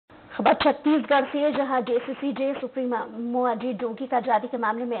खबर छत्तीसगढ़ से, जहां जेसीसी सुप्रीमो अजीत जोगी का जाति के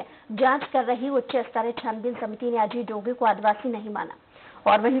मामले में जांच कर रही उच्च स्तरीय छानबीन समिति ने अजीत जोगी को आदिवासी नहीं माना।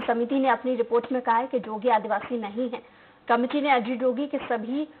 और वहीं समिति ने अपनी रिपोर्ट में कहा है कि जोगी आदिवासी नहीं है। कमेटी ने अजीत जोगी के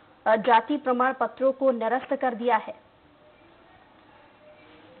सभी जाति प्रमाण पत्रों को निरस्त कर दिया है।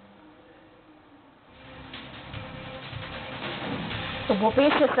 तो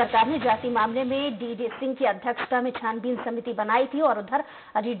भूपेश सरकार ने जाति मामले में डी सिंह की अध्यक्षता में छानबीन समिति बनाई थी और उधर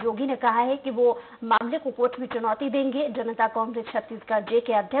अजीत जोगी ने कहा है कि वो मामले को कोर्ट में चुनौती देंगे। जनता कांग्रेस छत्तीसगढ़ जे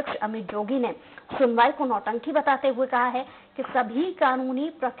के अध्यक्ष अमित जोगी ने सुनवाई को नौटंकी बताते हुए कहा है कि सभी कानूनी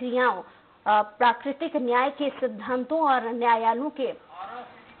प्रक्रियाओं, प्राकृतिक न्याय के सिद्धांतों और न्यायालयों के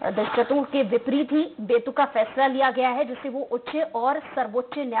दृष्टिकोण के विपरीत ही बेतुका फैसला लिया गया है, जिसे वो उच्च और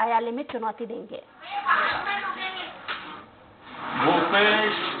सर्वोच्च न्यायालय में चुनौती देंगे।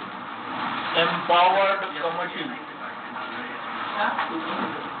 Bhupesh empowered committee,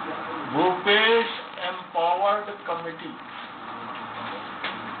 Bhupesh empowered committee,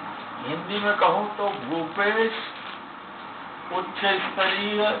 Hindi में कहूं तो भूपेश उच्च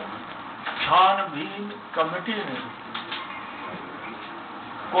स्तरीय छानबीन कमेटी ने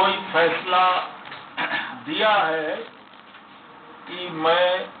कोई फैसला दिया है कि मैं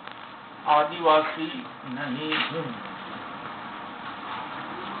आदिवासी नहीं हूं।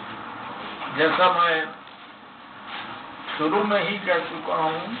 जैसा मैं शुरू में ही कह चुका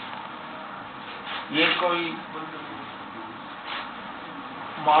हूं, ये कोई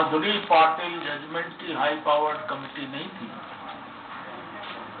माधुरी पाटिल जजमेंट की हाई पावर्ड कमेटी नहीं थी।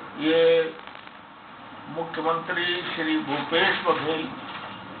 ये मुख्यमंत्री श्री भूपेश बघेल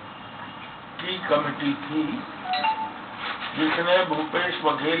की कमेटी थी, जिसने भूपेश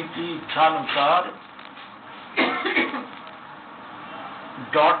बघेल की इच्छानुसार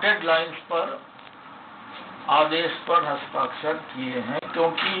डॉटेड लाइंस पर आदेश पर हस्ताक्षर किए हैं,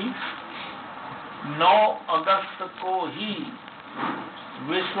 क्योंकि 9 अगस्त को ही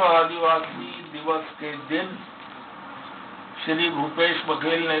विश्व आदिवासी दिवस के दिन श्री भूपेश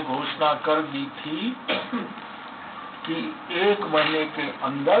बघेल ने घोषणा कर दी थी कि 1 महीने के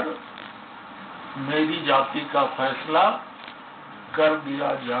अंदर मेरी जाति का फैसला कर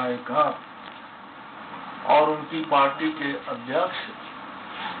दिया जाएगा। और उनकी पार्टी के अध्यक्ष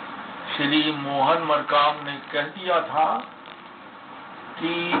श्री मोहन मरकाम ने कह दिया था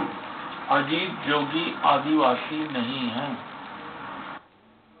कि अजीत जोगी आदिवासी नहीं हैं।